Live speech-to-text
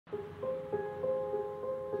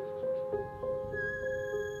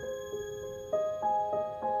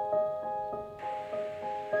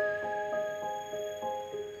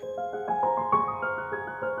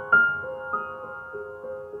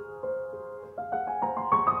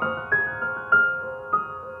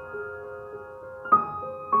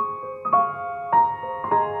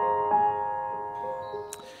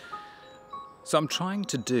So I'm trying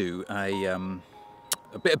to do a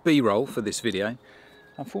bit of B-roll for this video.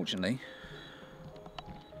 Unfortunately,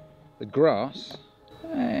 the grass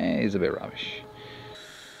is a bit rubbish.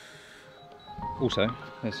 Also,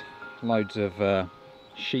 there's loads of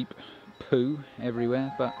sheep poo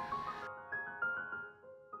everywhere, but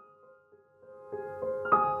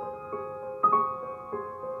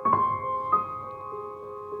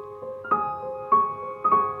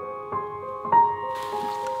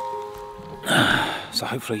so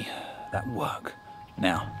hopefully that will work.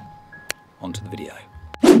 Now, onto the video.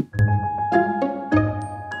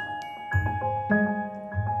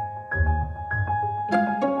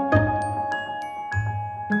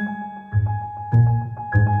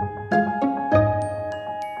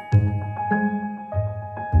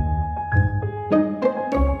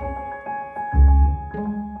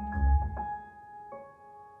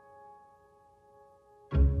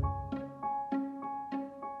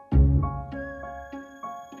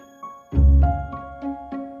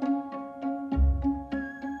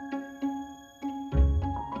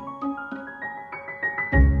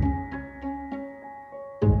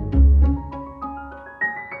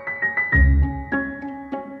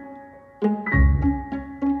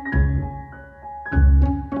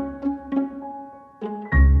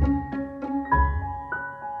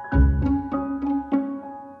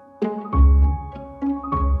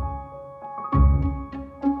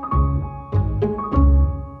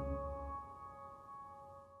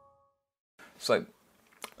 So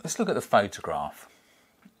let's look at the photograph.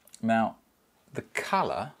 Now, the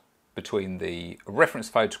colour between the reference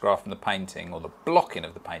photograph and the painting, or the blocking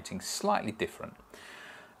of the painting, is slightly different.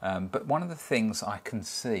 But one of the things I can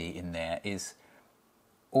see in there is,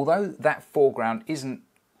 although that foreground isn't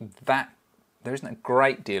that, there isn't a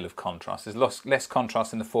great deal of contrast. There's less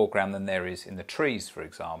contrast in the foreground than there is in the trees, for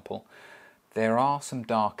example. There are some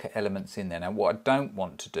darker elements in there. Now, what I don't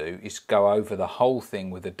want to do is go over the whole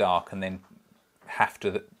thing with the dark and then have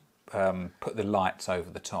to put the lights over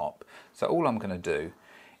the top. So all I'm going to do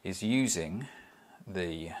is, using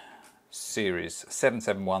the series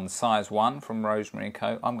 771 size 1 from Rosemary &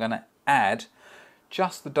 Co, I'm going to add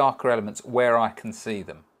just the darker elements where I can see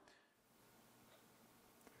them.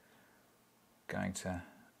 Going to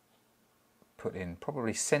put in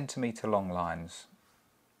probably centimetre long lines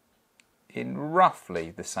in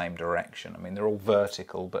roughly the same direction. I mean, they're all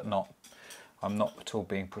vertical, but I'm not at all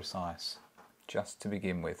being precise, just to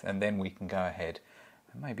begin with, and then we can go ahead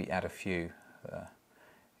and maybe add a few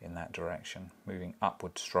in that direction, moving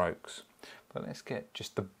upward strokes. But let's get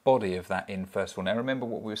just the body of that in first of all. Now remember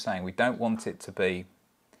what we were saying, we don't want it to be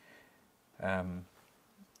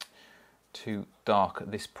too dark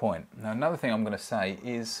at this point. Now another thing I'm going to say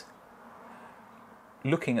is,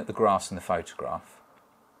 looking at the grass in the photograph,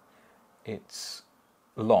 it's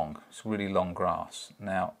long, it's really long grass.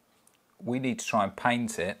 Now we need to try and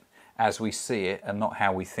paint it as we see it and not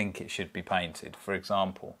how we think it should be painted. For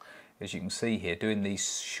example, as you can see here, doing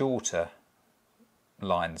these shorter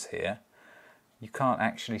lines here, you can't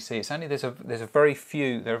actually see. It's only there are very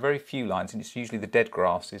few lines, and it's usually the dead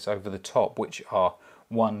grasses over the top which are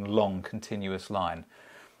one long continuous line.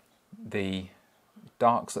 The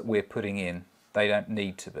darks that we're putting in, they don't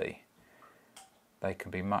need to be. They can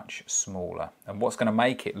be much smaller. And what's going to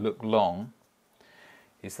make it look long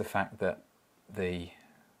is the fact that the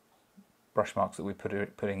brush marks that we're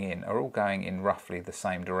putting in are all going in roughly the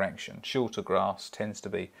same direction. Shorter grass tends to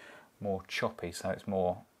be more choppy, so it's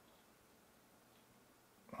more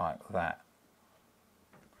like that.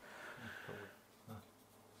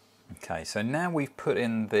 Okay, so now we've put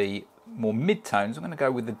in the more mid-tones, I'm going to go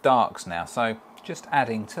with the darks now. So just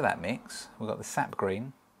adding to that mix, we've got the sap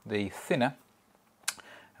green, the thinner,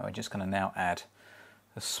 and we're just going to now add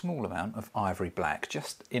a small amount of ivory black,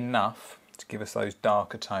 just enough to give us those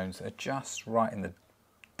darker tones that are just right in the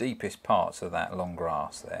deepest parts of that long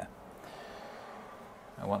grass there.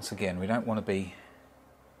 Now once again, we don't want to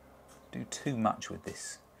do too much with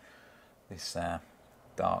this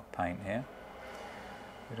dark paint here.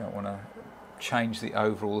 We don't want to change the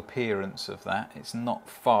overall appearance of that. It's not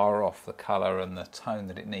far off the colour and the tone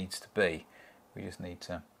that it needs to be. We just need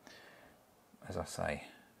to, as I say,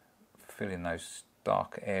 fill in those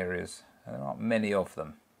darker areas, and there aren't many of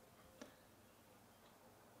them.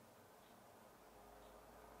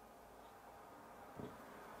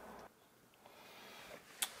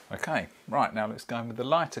 Okay, right, now let's go in with the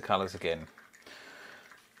lighter colours again.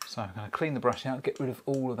 So I'm going to clean the brush out, get rid of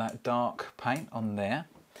all of that dark paint on there.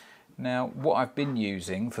 Now what I've been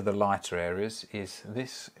using for the lighter areas is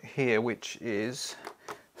this here, which is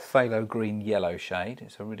phthalo green yellow shade.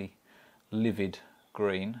 It's a really livid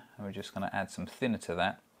green, and we're just going to add some thinner to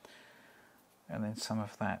that. And then some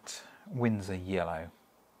of that Windsor yellow.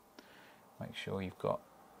 Make sure you've got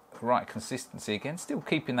the right consistency again, still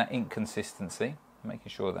keeping that ink consistency, making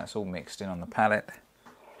sure that's all mixed in on the palette.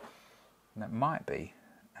 And that might be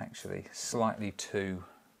actually slightly too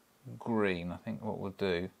green. I think what we'll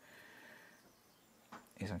do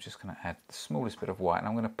is I'm just going to add the smallest bit of white, and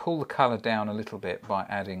I'm going to pull the colour down a little bit by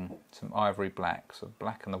adding some ivory black. So the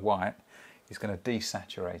black and the white is going to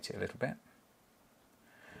desaturate it a little bit.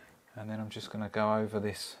 And then I'm just going to go over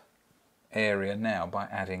this area now by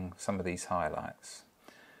adding some of these highlights.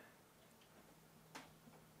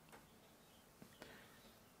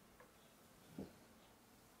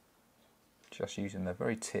 Just using the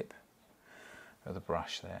very tip of the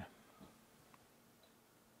brush there.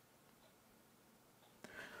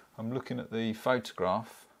 I'm looking at the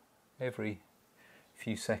photograph every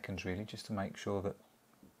few seconds really, just to make sure that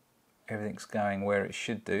everything's going where it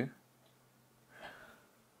should do.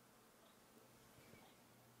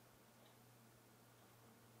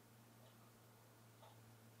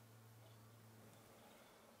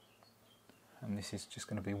 And this is just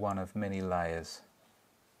going to be one of many layers,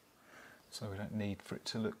 so we don't need for it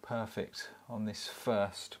to look perfect on this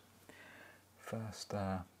first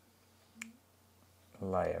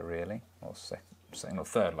layer really, or second or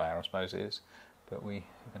third layer I suppose it is, but we're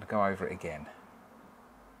going to go over it again.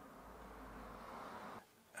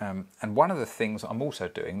 And one of the things I'm also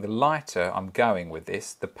doing, the lighter I'm going with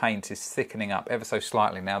this, the paint is thickening up ever so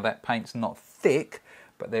slightly. Now that paint's not thick,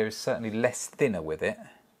 but there is certainly less thinner with it,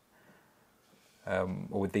 or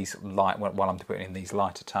with these light, while I'm putting in these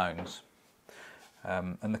lighter tones.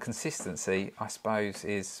 And the consistency, I suppose,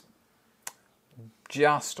 is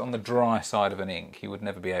just on the dry side of an ink. You would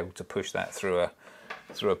never be able to push that through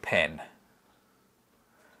a pen.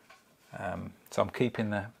 So I'm keeping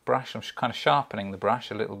the brush, I'm kind of sharpening the brush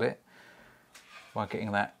a little bit by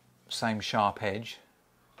getting that same sharp edge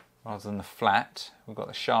rather than the flat. We've got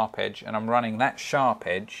the sharp edge, and I'm running that sharp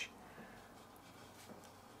edge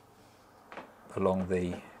along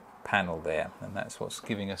the panel there, and that's what's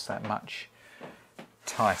giving us that much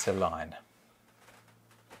tighter line.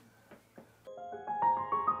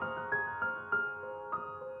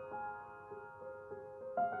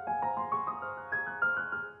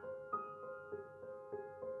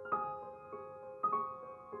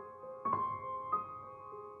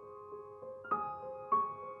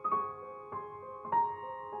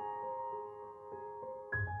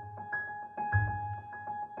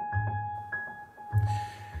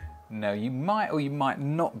 Now you might or you might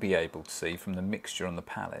not be able to see from the mixture on the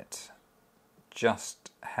palette just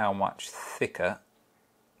how much thicker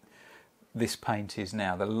this paint is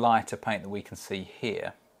now, the lighter paint that we can see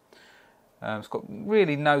here. It's got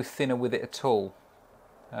really no thinner with it at all.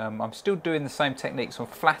 I'm still doing the same technique, so I'm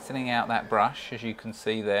flattening out that brush as you can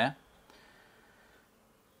see there,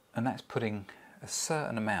 and that's putting a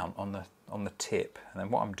certain amount on the tip, and then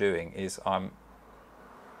what I'm doing is I'm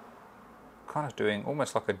kind of doing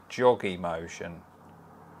almost like a joggy motion,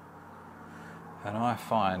 and I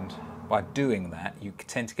find by doing that you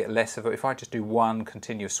tend to get less of it. If I just do one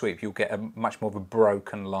continuous sweep, you'll get a much more of a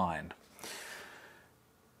broken line.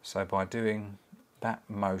 So by doing that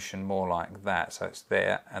motion more like that, so it's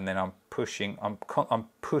there, and then I'm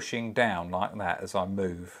pushing down like that as I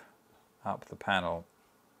move up the panel.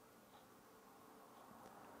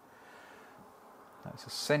 That's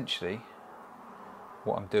essentially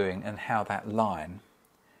what I'm doing, and how that line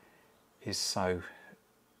is so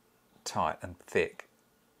tight and thick.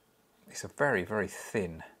 It's a very, very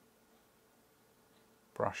thin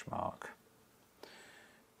brush mark.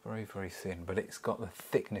 Very, very thin, but it's got the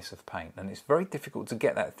thickness of paint, and it's very difficult to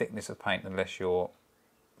get that thickness of paint unless you're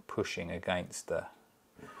pushing against the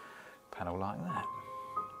panel like that.